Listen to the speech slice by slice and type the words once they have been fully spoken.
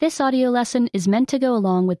This audio lesson is meant to go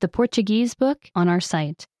along with the Portuguese book on our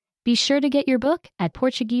site. Be sure to get your book at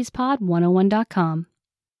PortuguesePod101.com.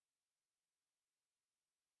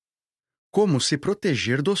 Como se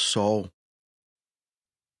proteger do sol.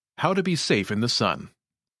 How to be safe in the sun.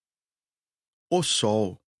 O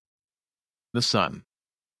sol. The sun.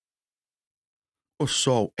 O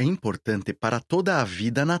sol é importante para toda a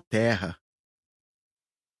vida na Terra.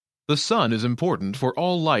 The sun is important for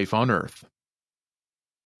all life on Earth.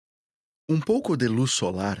 Pouco de luz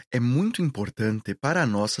solar é muito importante para a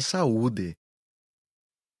nossa saúde.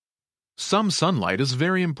 Some sunlight is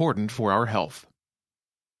very important for our health.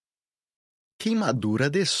 Queimadura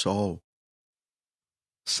de sol.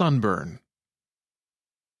 Sunburn.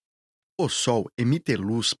 O sol emite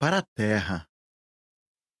luz para a Terra.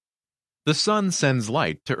 The sun sends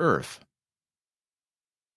light to Earth.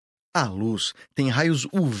 A luz tem raios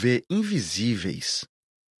UV invisíveis.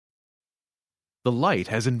 The light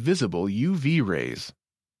has invisible UV rays.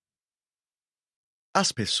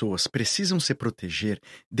 As pessoas precisam se proteger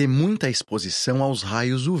de muita exposição aos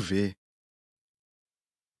raios UV.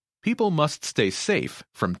 People must stay safe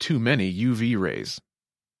from too many UV rays.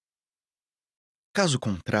 Caso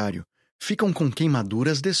contrário, ficam com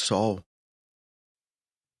queimaduras de sol.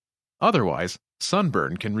 Otherwise,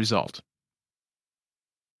 sunburn can result.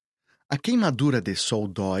 A queimadura de sol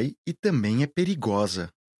dói e também é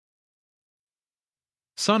perigosa.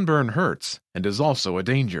 Sunburn hurts and is also a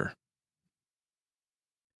danger.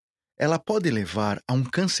 Ela pode levar a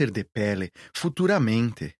câncer de pele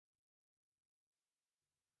futuramente.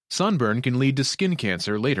 Sunburn can lead to skin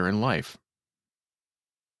cancer later in life.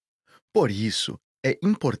 Por isso, é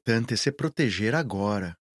importante se proteger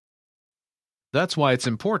agora. That's why it's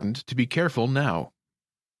important to be careful now.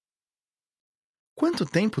 Quanto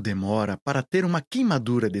tempo demora para ter uma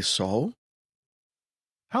queimadura de sol?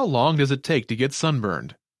 How long does it take to get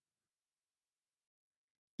sunburned?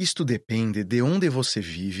 Isto depende de onde você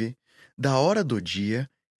vive, da hora do dia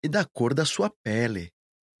e da cor da sua pele.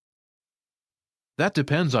 That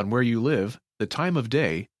depends on where you live, the time of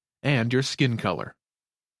day, and your skin color.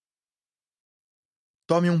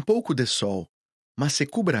 Tome pouco de sol, mas se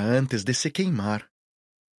cubra antes de se queimar.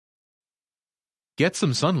 Get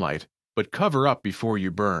some sunlight, but cover up before you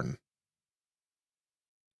burn.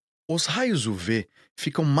 Os raios UV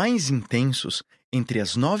ficam mais intensos entre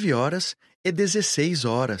as 9 horas e 16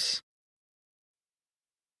 horas.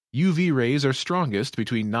 UV rays are strongest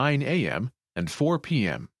between 9 a.m. and 4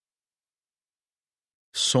 p.m.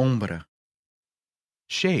 Sombra.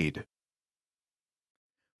 Shade.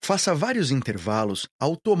 Faça vários intervalos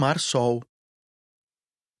ao tomar sol.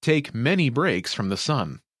 Take many breaks from the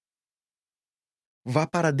sun. Vá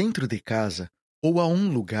para dentro de casa ou a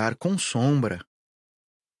lugar com sombra.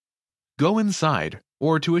 Go inside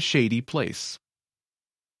or to a shady place.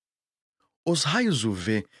 Os raios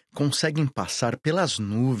UV conseguem passar pelas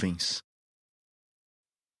nuvens.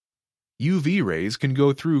 UV rays can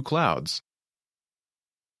go through clouds.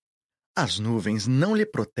 As nuvens não lhe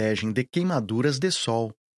protegem de queimaduras de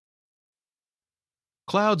sol.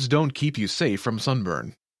 Clouds don't keep you safe from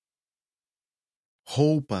sunburn.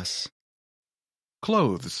 Roupas.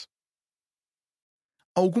 Clothes.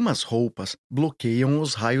 Algumas roupas bloqueiam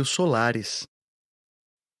os raios solares.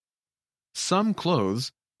 Some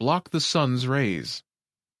clothes block the sun's rays.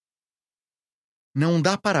 Não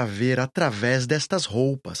dá para ver através destas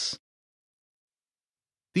roupas.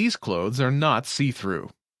 These clothes are not see-through.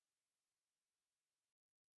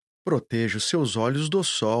 Proteja os seus olhos do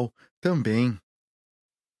sol também.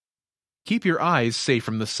 Keep your eyes safe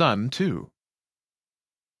from the sun, too.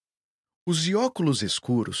 Use óculos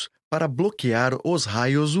escuros para bloquear os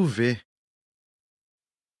raios UV.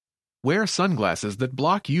 Wear sunglasses that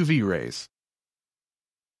block UV rays.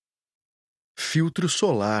 Filtro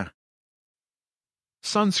solar.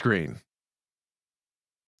 Sunscreen.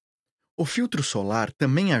 O filtro solar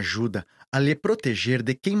também ajuda a lhe proteger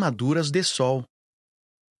de queimaduras de sol.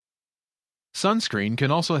 Sunscreen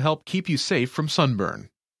can also help keep you safe from sunburn.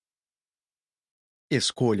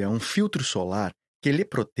 Escolha filtro solar que lhe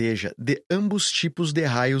proteja de ambos tipos de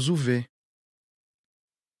raios UV.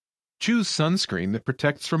 Choose sunscreen that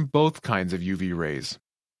protects from both kinds of UV rays.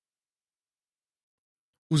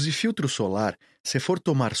 Use filtro solar se for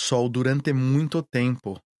tomar sol durante muito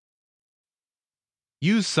tempo.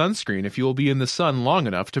 Use sunscreen if you will be in the sun long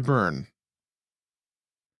enough to burn.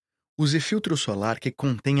 Use filtro solar que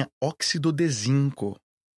contenha óxido de zinco.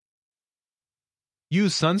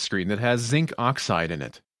 Use sunscreen that has zinc oxide in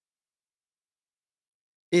it.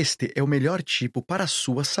 Este é o melhor tipo para a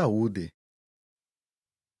sua saúde.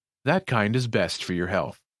 That kind is best for your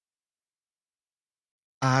health.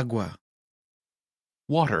 Água.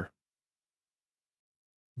 Water.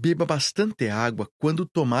 Beba bastante água quando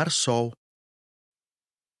tomar sol.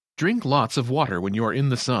 Drink lots of water when you are in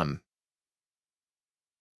the sun.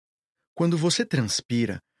 Quando você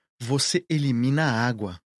transpira, você elimina a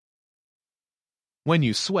água. When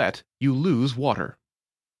you sweat, you lose water.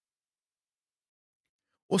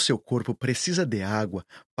 O seu corpo precisa de água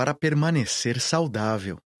para permanecer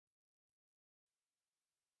saudável.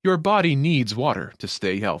 Your body needs water to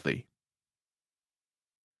stay healthy.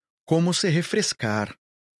 Como se refrescar.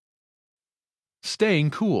 Staying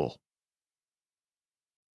cool.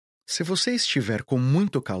 Se você estiver com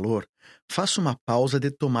muito calor, faça uma pausa de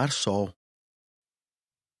tomar sol.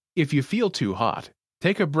 If you feel too hot,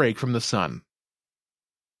 take a break from the sun.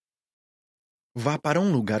 Vá para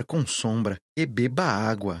um lugar com sombra e beba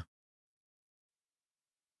água.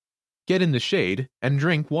 Get in the shade and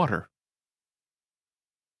drink water.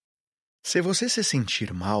 Se você se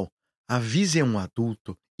sentir mal, avise um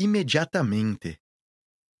adulto imediatamente.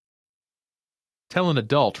 Tell an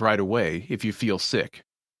adult right away if you feel sick.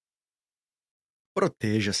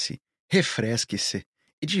 Proteja-se, refresque-se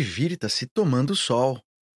e divirta-se tomando sol.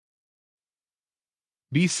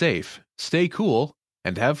 Be safe, stay cool,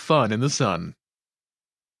 and have fun in the sun.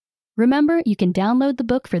 Remember, you can download the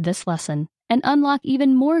book for this lesson and unlock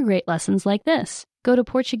even more great lessons like this. Go to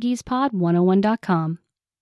PortuguesePod101.com.